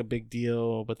was like a big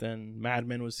deal. But then Mad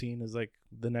Men was seen as like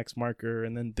the next marker,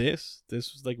 and then this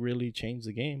was like really changed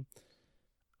the game.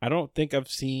 I don't think I've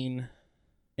seen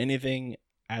anything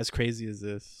as crazy as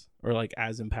this or like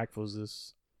as impactful as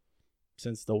this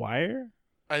since The Wire.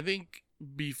 I think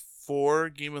before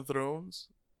Game of Thrones,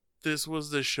 this was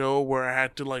the show where I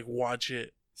had to like watch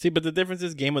it. See, but the difference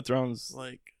is Game of Thrones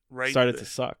like started to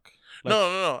suck. Like,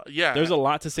 no. Yeah. There's a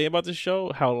lot to say about this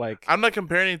show. How like I'm not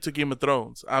comparing it to Game of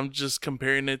Thrones. I'm just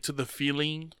comparing it to the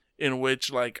feeling in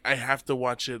which like I have to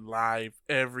watch it live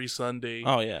every Sunday.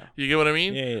 Oh yeah. You get what I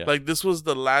mean? Yeah. Like this was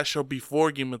the last show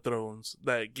before Game of Thrones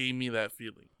that gave me that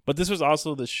feeling. But this was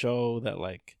also the show that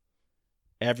like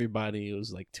everybody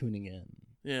was like tuning in.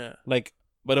 Yeah. Like,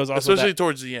 but it was also especially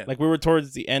towards the end. Like we were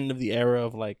towards the end of the era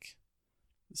of like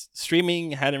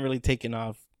streaming hadn't really taken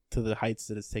off to the heights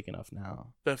that it's taken off now.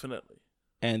 Definitely.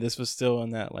 And this was still in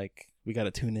that like we got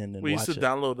to tune in and we watch used to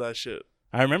download that shit.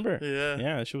 I remember.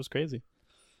 Yeah. That shit was crazy.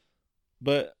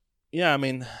 But yeah, I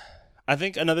mean, I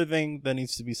think another thing that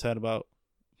needs to be said about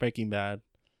Breaking Bad,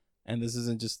 and this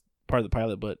isn't just part of the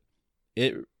pilot, but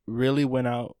it really went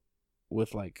out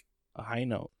with like a high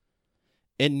note.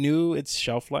 It knew its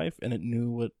shelf life and it knew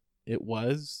what it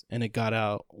was, and it got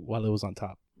out while it was on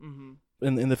top. Mm-hmm.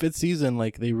 In the 5th season,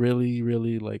 like they really,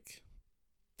 really like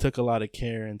took a lot of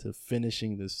care into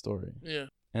finishing this story. Yeah.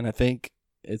 And I think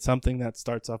it's something that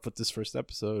starts off with this first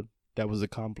episode that was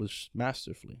accomplished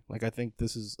masterfully. Like I think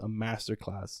this is a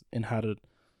masterclass in how to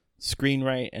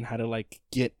screenwrite and how to like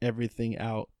get everything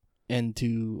out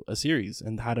into a series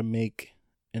and how to make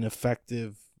an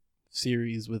effective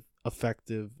series with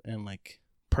effective and like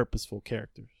purposeful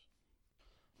characters.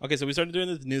 Okay, so we started doing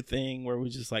this new thing where we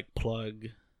just like plug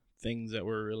things that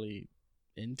we're really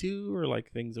into or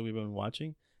like things that we've been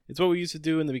watching. It's what we used to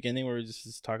do in the beginning where we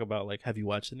just talk about like, have you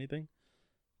watched anything?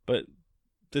 But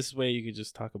this way you could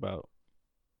just talk about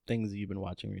things that you've been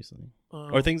watching recently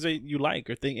or things that you like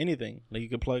or anything. Like you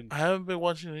could plug. I haven't been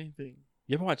watching anything.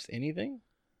 You haven't watched anything?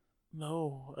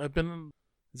 No, I've been.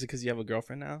 Is it because you have a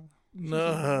girlfriend now?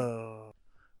 No.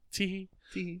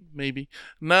 Maybe.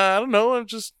 Nah, I don't know.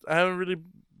 I haven't really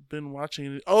been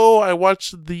watching it. Oh, I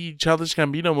watched the Childish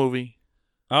Gambino movie.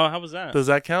 Oh, how was that? Does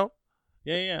that count?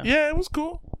 Yeah. Yeah, it was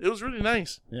cool. It was really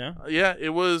nice. Yeah? Yeah, it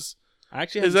was. I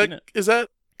actually haven't seen it. Is that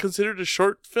considered a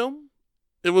short film?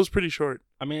 It was pretty short.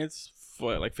 I mean, it's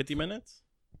what, like 50 minutes?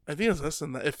 I think it's less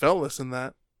than that. It felt less than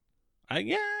that. I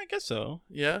guess so.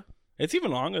 Yeah? It's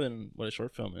even longer than what a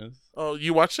short film is. Oh,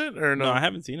 you watched it or no? No, I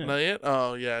haven't seen it. Not yet?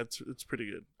 Oh, yeah, it's pretty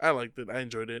good. I liked it. I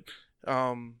enjoyed it.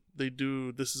 They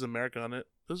do This Is America on it.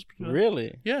 This is pretty good.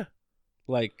 Really? Yeah.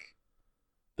 Like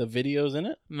the videos in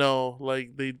it? No,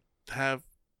 like they have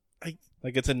like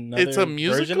it's another It's a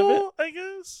version of it? musical, I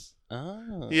guess.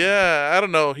 Oh. Yeah, I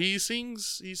don't know. He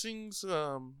sings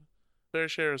fair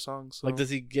share of songs. So. Like does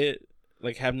he get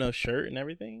like have no shirt and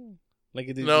everything? Like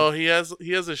No, he has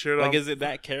a shirt on. Like is it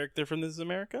that character from This Is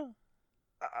America?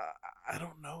 I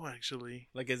don't know actually.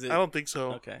 Like, is it? I don't think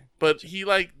so. Okay. But he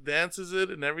like dances it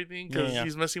and everything because Yeah.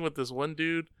 he's messing with this one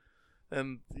dude.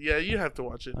 And yeah, you have to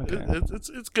watch it. Okay.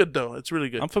 It's good though. It's really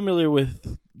good. I'm familiar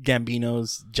with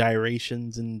Gambino's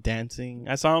gyrations and dancing.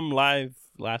 I saw him live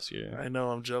last year. I know.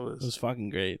 I'm It jealous. was fucking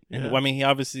great. And Yeah. I mean, he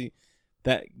obviously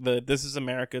the This Is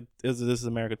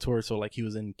America tour, so like he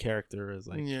was in character as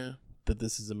like Yeah. the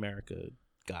This Is America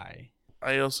guy.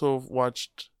 I also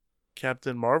watched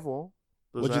Captain Marvel.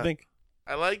 What'd you think?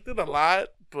 I liked it a lot,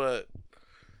 but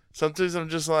sometimes I'm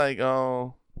just like,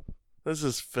 oh, this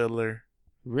is filler.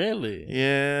 Really?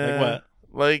 Yeah. Like what?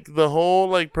 Like the whole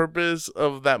like purpose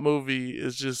of that movie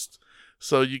is just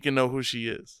so you can know who she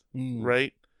is, Mm.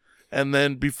 right? And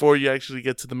then before you actually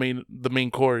get to the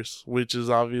main course, which is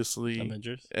obviously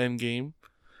Avengers. Endgame.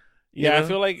 Yeah, know? I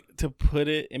feel like to put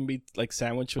it like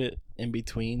sandwich it in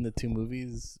between the two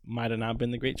movies might have not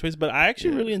been the great choice, but I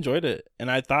actually Yeah. really enjoyed it, and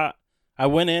I thought I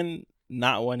went in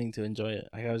not wanting to enjoy it.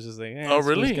 Like, I was just like, Oh, this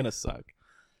really? was gonna suck.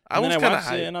 I And was then kind of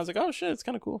watched it, and I was like, oh shit, it's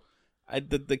kind of cool.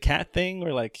 The cat thing,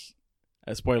 where like,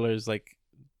 spoilers, like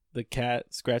the cat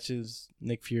scratches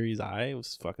Nick Fury's eye. It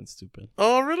was fucking stupid.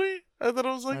 Oh, really? I thought it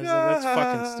was I like, was like, that's ah.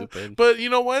 fucking stupid. But you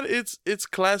know what? It's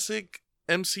classic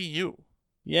MCU.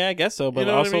 Yeah, I guess so. But You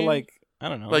know what I also mean? like, I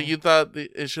don't know. Like you thought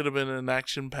it should have been an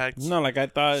action-packed. no, like I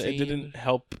thought it scene. didn't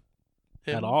help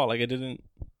him. at all. Like it didn't.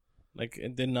 Like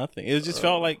it did nothing. It just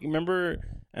felt like, remember,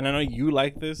 and I know you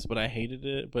like this, but I hated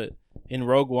it. But in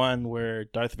Rogue One, where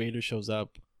Darth Vader shows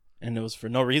up, and it was for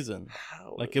no reason.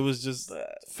 How Like it was is just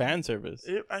that? fan service.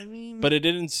 I mean, But it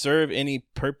didn't serve any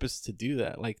purpose to do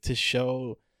that. Like to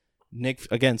show Nick,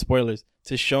 again, spoilers,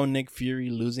 to show Nick Fury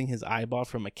losing his eyeball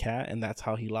from a cat, and that's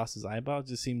how he lost his eyeball. It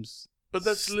just seems. but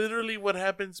that's literally what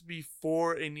happens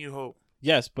before A New Hope.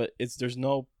 Yes, but there's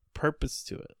no purpose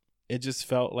to it. It just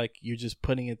felt like you're just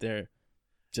putting it there,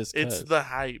 just 'cause. It's the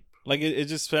hype. Like it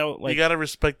just felt like you gotta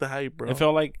respect the hype, bro. it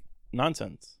felt like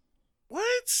nonsense.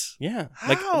 what? Yeah,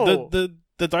 How? like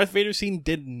the Darth Vader scene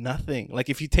did nothing. Like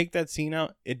if you take that scene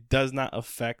out, it does not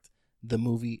affect the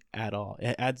movie at all.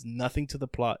 It adds nothing to the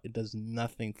plot. It does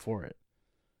nothing for it.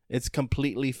 It's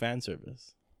completely fan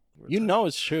service. You know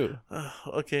it's true.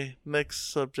 Okay,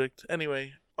 next subject.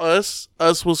 Anyway, Us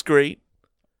was great.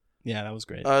 Yeah, that was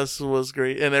great. Us was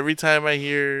great. And every time I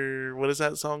hear, what is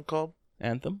that song called?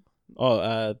 Anthem.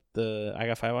 Oh, the I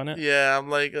Got Five on it. Yeah, I'm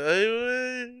like,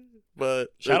 but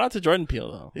Shout out to Jordan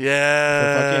Peele though.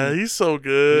 Yeah, fucking- he's so He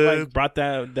good. like brought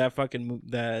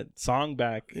that song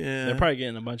back. Yeah, They're probably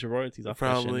getting a bunch of royalties off that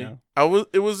probably. shit now.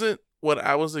 It wasn't what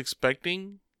I was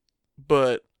expecting,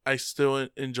 but I still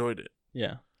enjoyed it.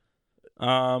 Yeah.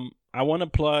 I want to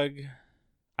plug.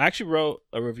 I actually wrote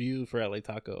a review for LA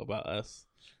Taco about Us,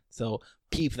 so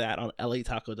keep that on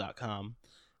lataco.com.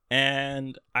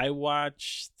 And I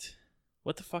watched.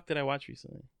 What the fuck did I watch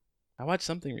recently? I watched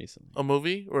something recently. A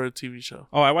movie or a TV show?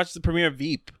 Oh, I watched the premiere of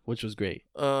Veep, which was great.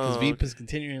 Because Veep okay.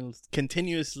 has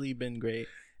continuously been great,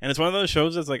 and it's one of those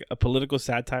shows that's like a political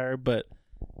satire, but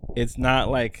it's not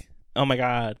like, oh my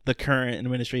god, the current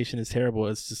administration is terrible.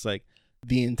 It's just like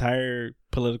the entire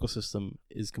political system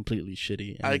is completely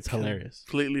shitty, and it's hilarious,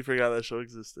 Completely forgot that show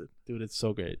existed. dude. It's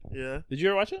so great. Yeah. Did you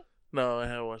ever watch it? No, I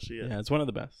haven't watched it yet. Yeah, it's one of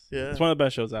the best. Yeah. It's one of the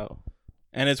best shows out,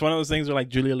 and it's one of those things where like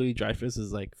Julia Louis-Dreyfus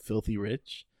is like filthy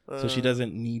rich, so she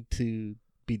doesn't need to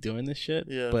be doing this shit.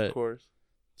 Yeah, but of course.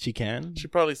 she can. She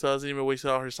probably still hasn't even wasted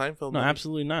all her Seinfeld No, money.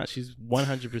 absolutely not. She's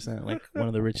 100% like one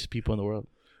of the richest people in the world.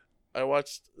 I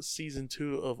watched season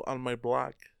 2 of On My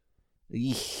Block.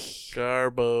 Eesh.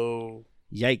 Garbo.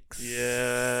 Yikes.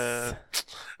 Yeah.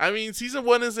 I mean, season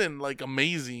 1 isn't like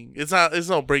amazing. It's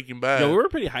no Breaking Bad. Yo, we were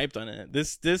pretty hyped on it.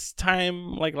 This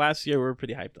time, like last year, we were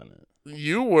pretty hyped on it.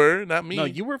 You were, not me. No,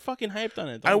 you were fucking hyped on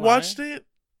it. I Don't watched lie. it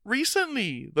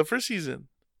recently, the first season.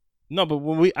 No, but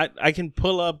when I can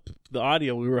pull up the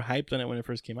audio. We were hyped on it when it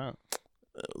first came out.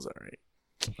 It was alright.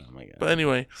 Oh my god. But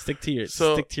anyway, stick to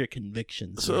your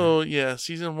convictions. so yeah,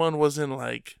 season 1 wasn't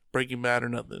like Breaking Bad or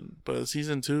nothing, but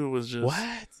season 2 was just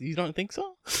what? You don't think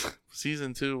so?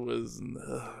 Season 2 was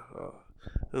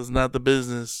it was not the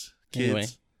business, kids. Anyway,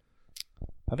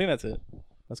 I think that's it.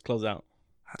 Let's close out.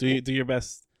 Do your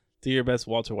best. Do your best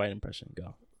Walter White impression.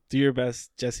 Go. Do your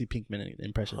best Jesse Pinkman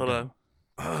impression. Hold go.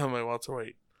 on. My Walter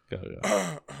White. Go.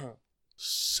 Go.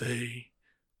 Say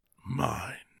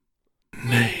my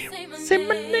name. Say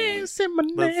my name. Say my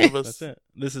Let's name. give us- That's it.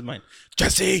 This is mine.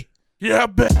 Jesse. Yeah,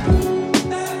 bet.